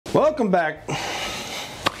Welcome back.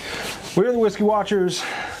 We're the Whiskey Watchers.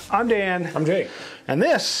 I'm Dan. I'm Jake. And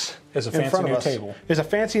this is a fancy new table. Is a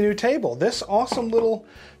fancy new table. This awesome little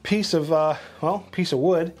piece of piece of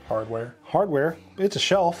wood. Hardware. It's a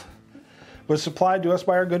shelf. Was supplied to us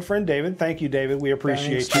by our good friend David. Thank you, David. We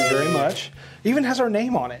appreciate you very much. Even has our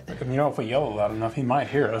name on it. You know, if we yell loud enough, he might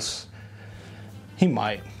hear us. He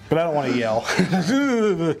might, but I don't want to yell.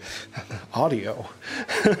 Audio.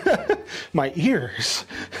 My ears.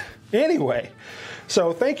 Anyway,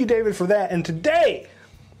 so thank you, David, for that. And today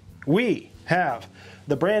we have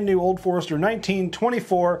the brand new Old Forester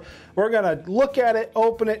 1924. We're going to look at it,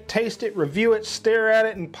 open it, taste it, review it, stare at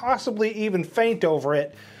it, and possibly even faint over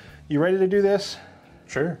it. You ready to do this?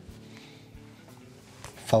 Sure.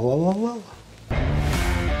 Fa-la-la-la.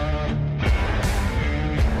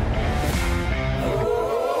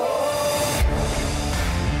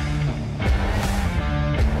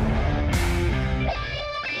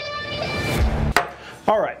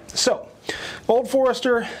 All right, so Old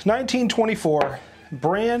Forester 1924,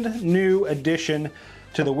 brand new addition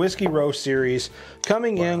to the Whiskey Row series,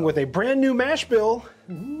 coming in with a brand new mash bill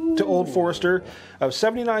to Old Forester of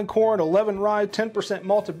 79 corn, 11 rye, 10%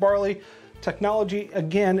 malted barley. Technology,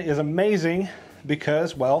 again, is amazing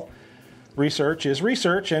because, well, research is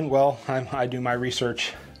research, and, well, I do my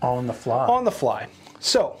research on the fly. On the fly.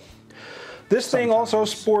 So, this thing also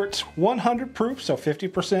sports 100 proof, so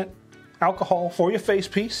 50% alcohol for your face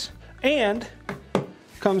piece, and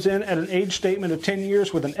comes in at an age statement of 10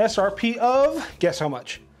 years with an SRP of, guess how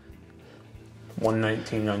much?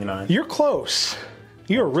 $119.99. You're close.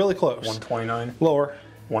 You're really close. $129. Lower.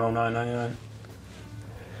 $109.99.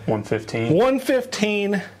 $115.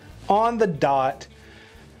 $115 on the dot.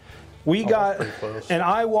 We got, and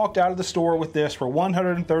I walked out of the store with this for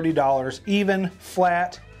 $130, even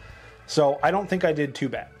flat. So I don't think I did too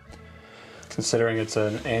bad. Considering it's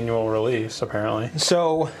an annual release, apparently.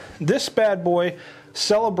 So this bad boy,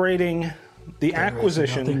 celebrating the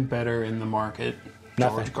acquisition. Nothing better in the market.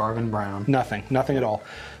 Nothing. George Garvin Brown. Nothing at all.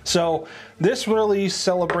 So this release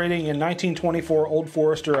celebrating in 1924 Old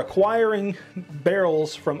Forester acquiring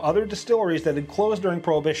barrels from other distilleries that had closed during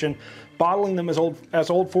Prohibition, bottling them as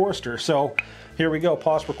Old Forester. So here we go.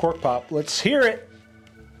 Pause for cork pop. Let's hear it.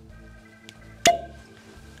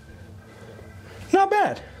 Not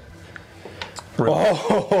bad.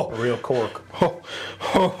 A real cork.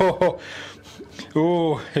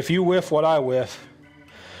 Ooh, if you whiff what I whiff.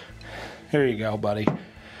 Here you go, buddy.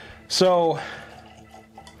 So,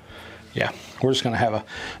 yeah, we're just going to have a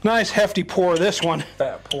nice hefty pour of this one.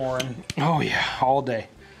 Fat pouring. Oh, yeah, all day.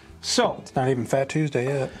 So, it's not even Fat Tuesday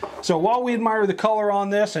yet. So while we admire the color on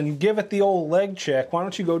this and give it the old leg check, why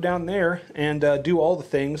don't you go down there and do all the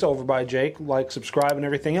things over by Jake, like, subscribe, and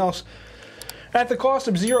everything else. At the cost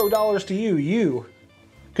of $0 to you, you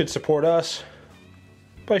could support us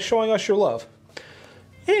by showing us your love.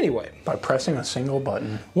 Anyway. By pressing a single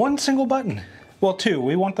button. One single button. Well, two.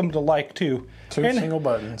 We want them to like, too. Two single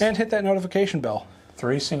buttons. And hit that notification bell.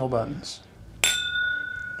 3 single buttons.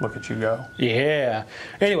 Look at you go. Yeah.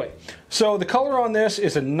 Anyway, so the color on this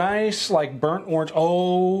is a nice, like, burnt orange.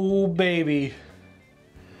 Oh, baby.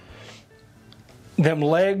 Them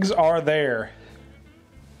legs are there.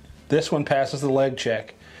 This one passes the leg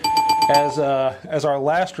check. As our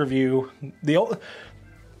last review,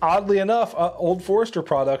 oddly enough, Old Forester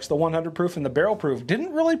products, the 100 proof and the barrel proof,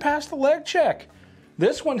 didn't really pass the leg check.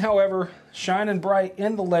 This one, however, shining bright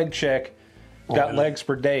in the leg check, got legs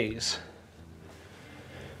for days.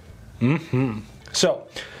 So,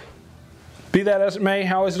 be that as it may,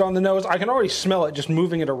 how is it on the nose? I can already smell it just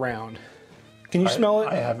moving it around. Can you smell it?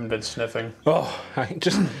 I haven't been sniffing. Oh,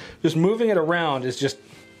 just moving it around is just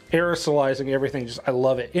aerosolizing everything. I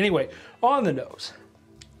love it. Anyway, on the nose.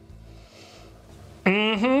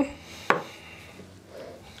 I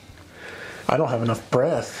don't have enough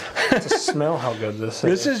breath to smell how good this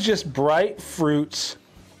is. This is just bright fruits,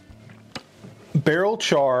 barrel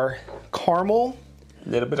char, caramel. A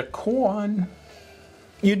little bit of corn.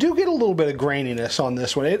 You do get a little bit of graininess on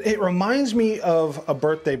this one. It reminds me of a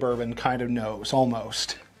birthday bourbon kind of nose,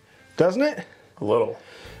 almost. Doesn't it? A little.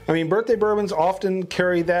 I mean, birthday bourbons often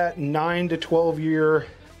carry that 9 to 12 year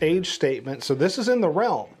age statement, so this is in the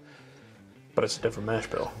realm. But it's a different mash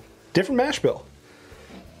bill. Different mash bill.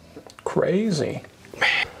 Crazy.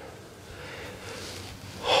 Man.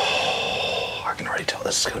 Oh, I can already tell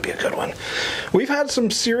this is going to be a good one. We've had some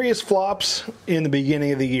serious flops in the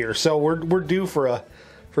beginning of the year, so we're due for a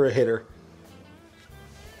hitter.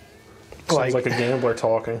 Sounds like a gambler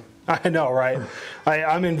talking. I know, right?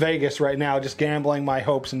 I'm in Vegas right now, just gambling my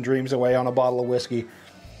hopes and dreams away on a bottle of whiskey.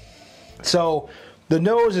 So, The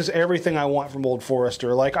nose is everything I want from Old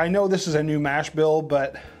Forester. Like, I know this is a new mash bill,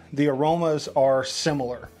 but the aromas are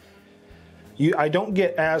similar. I don't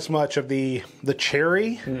get as much of the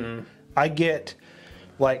cherry. I get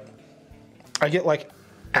like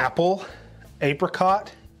apple,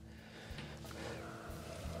 apricot,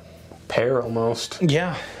 pear almost.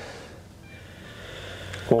 Yeah.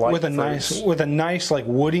 With a nice like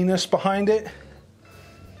woodiness behind it.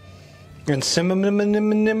 And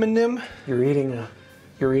cinnamon.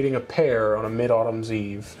 You're eating a pear on a mid-autumn's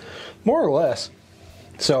eve. More or less.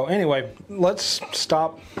 So anyway, let's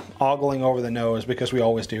stop ogling over the nose because we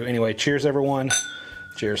always do. Anyway, cheers everyone.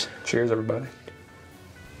 Cheers. Cheers everybody.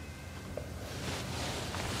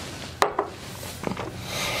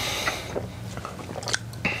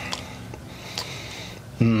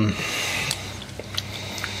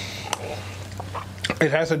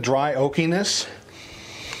 It has a dry oakiness,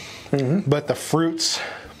 but the fruits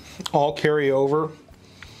all carry over.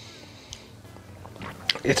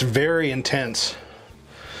 It's very intense.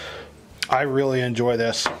 I really enjoy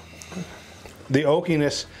this. The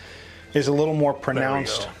oakiness is a little more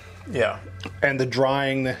pronounced. Yeah. And the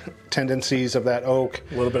drying tendencies of that oak.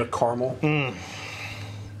 A little bit of caramel.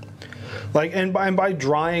 Like, and by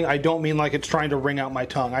drying, I don't mean like it's trying to wring out my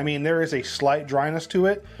tongue. I mean, there is a slight dryness to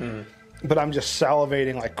it, but I'm just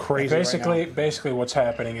salivating like crazy right now. Basically what's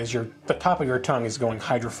happening is the top of your tongue is going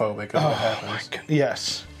hydrophobic. Is what happens.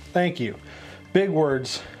 Yes. Thank you. Big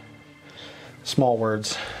words, small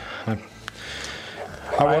words.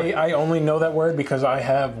 I only know that word because I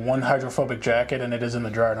have one hydrophobic jacket and it is in the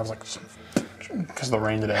dryer, and I was like, because of the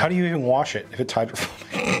rain today. How do you even wash it if it's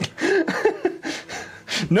hydrophobic?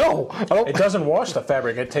 No, I don't. It doesn't wash the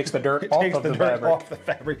fabric. It takes the dirt off the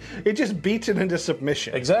fabric. It just beats it into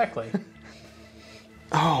submission. Exactly.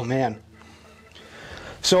 Oh man.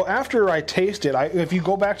 So after I taste it, if you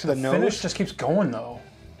go back to the nose, finish just keeps going though.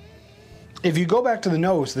 If you go back to the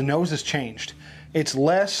nose has changed. It's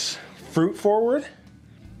less fruit forward.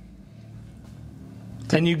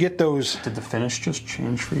 And you get those. Did the finish just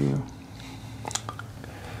change for you?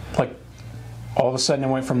 Like, all of a sudden it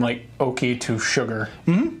went from like oaky to sugar.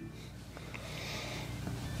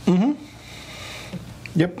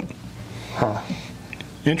 Yep. Huh.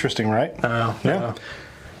 Interesting, right? Yeah.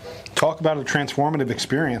 Talk about a transformative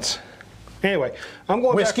experience. Anyway, I'm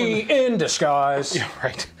going whiskey in disguise. Yeah,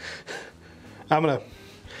 right. I'm gonna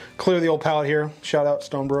clear the old palate here. Shout out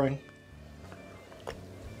Stone Brewing.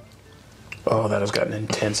 Oh, that has gotten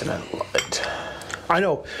intense, and I love it. I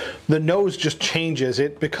know. The nose just changes.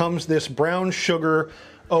 It becomes this brown sugar,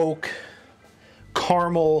 oak,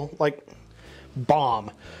 caramel, like,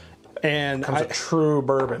 bomb. And a true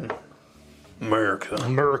bourbon.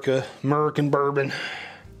 American bourbon.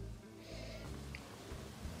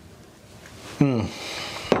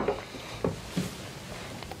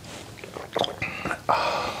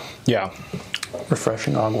 Yeah.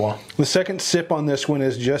 Refreshing agua. The second sip on this one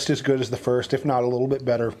is just as good as the first, if not a little bit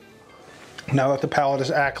better. Now that the palate is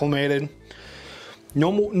acclimated.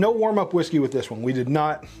 No warm-up whiskey with this one. We did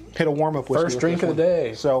not hit a warm-up whiskey First with drink this of the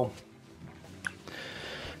day. So,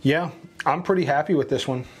 yeah, I'm pretty happy with this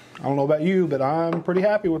one. I don't know about you, but I'm pretty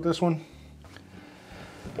happy with this one.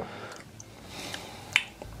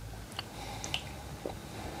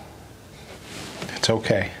 It's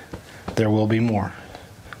okay. There will be more.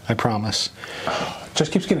 I promise.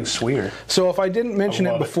 Just keeps getting sweeter. So if I didn't mention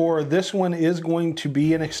it before, this one is going to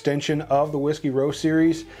be an extension of the Whiskey Row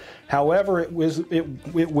series. However, it whiz.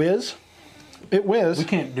 We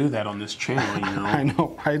can't do that on this channel, you know. I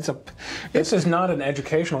know. Right? This is not an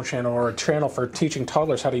educational channel or a channel for teaching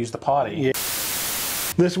toddlers how to use the potty. Yeah.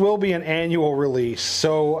 This will be an annual release,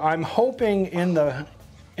 so I'm hoping in the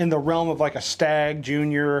realm of like a Stag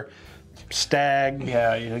Junior. Stag.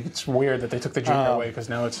 Yeah, it's weird that they took the junior away because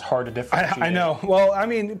now it's hard to differentiate. I know. Well, I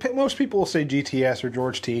mean, most people will say GTS or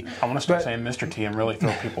George T. I want to start saying Mr. T and really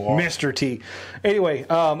throw people off. Mr. T. Anyway,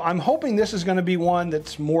 I'm hoping this is going to be one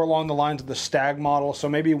that's more along the lines of the Stag model. So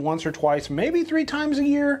maybe once or twice, maybe 3 times a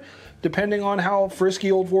year, depending on how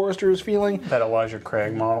frisky Old Forester is feeling. That Elijah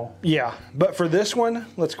Craig model. Yeah. But for this one,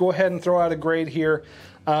 let's go ahead and throw out a grade here.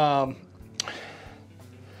 Man.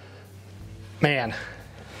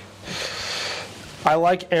 I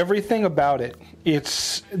like everything about it.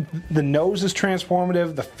 The nose is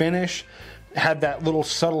transformative. The finish had that little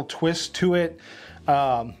subtle twist to it.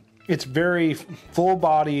 It's very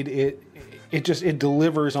full-bodied. It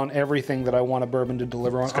delivers on everything that I want a bourbon to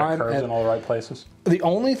deliver on. It's got curves in all the right places. The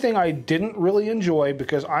only thing I didn't really enjoy,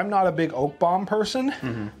 because I'm not a big oak bomb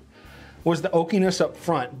person, was the oakiness up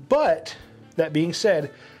front. But that being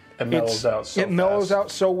said, it mellows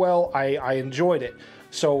out so well. I enjoyed it.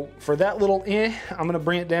 So for that little I'm going to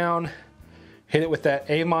bring it down, hit it with that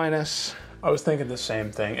A-. I was thinking the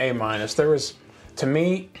same thing, A-. There was, to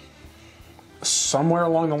me, somewhere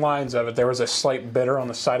along the lines of it, there was a slight bitter on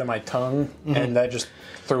the side of my tongue, and that just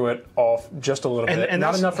threw it off just a little bit. And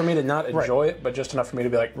not enough for me to not enjoy it, but just enough for me to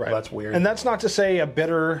be like, well, that's weird. And that's not to say a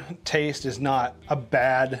bitter taste is not a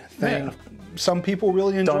bad thing. Yeah. Some people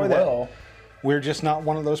really enjoy that. Well. We're just not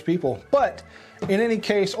one of those people. But in any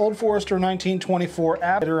case, Old Forester 1924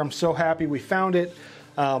 Bitter. I'm so happy we found it.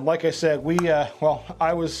 Like I said,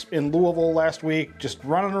 I was in Louisville last week, just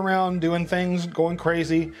running around, doing things, going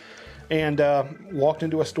crazy. And walked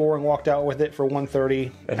into a store and walked out with it for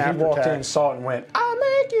 $130. And he walked in, saw it, and went, "I'll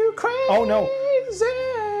make you crazy." Oh no!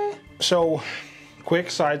 So,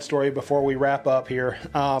 quick side story before we wrap up here.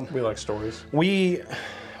 We like stories. We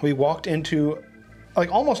walked into,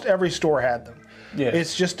 like, almost every store had them. Yeah.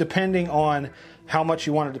 It's just depending on how much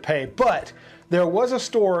you wanted to pay. But there was a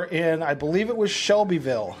store in, I believe it was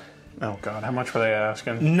Shelbyville. Oh God! How much were they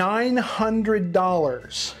asking?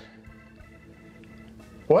 $900.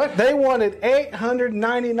 What? They wanted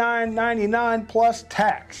 $899.99 plus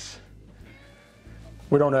tax.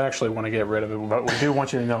 We don't actually want to get rid of it, but we do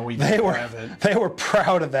want you to know we have it. They were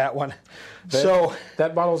proud of that one. So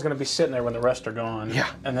that bottle is going to be sitting there when the rest are gone. Yeah.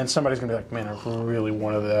 And then somebody's going to be like, man, I really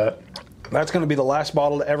wanted that. That's going to be the last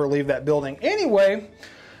bottle to ever leave that building. Anyway,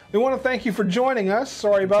 we want to thank you for joining us.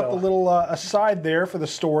 Sorry about the little aside there for the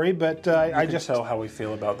story, but I just tell how we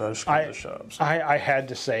feel about those kinds of shops. I had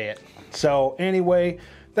to say it. So anyway,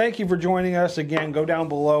 thank you for joining us. Again, go down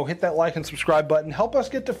below, hit that like and subscribe button. Help us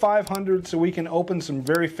get to 500 so we can open some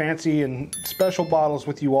very fancy and special bottles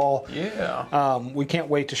with you all. Yeah. We can't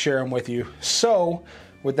wait to share them with you. So,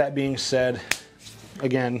 with that being said,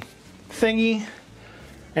 again, thingy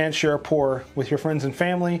and share a pour with your friends and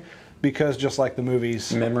family, because just like the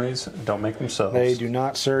movies, memories don't make themselves. They do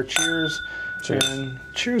not, sir. Cheers. Cheers. And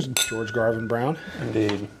cheers, George Garvin Brown.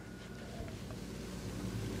 Indeed.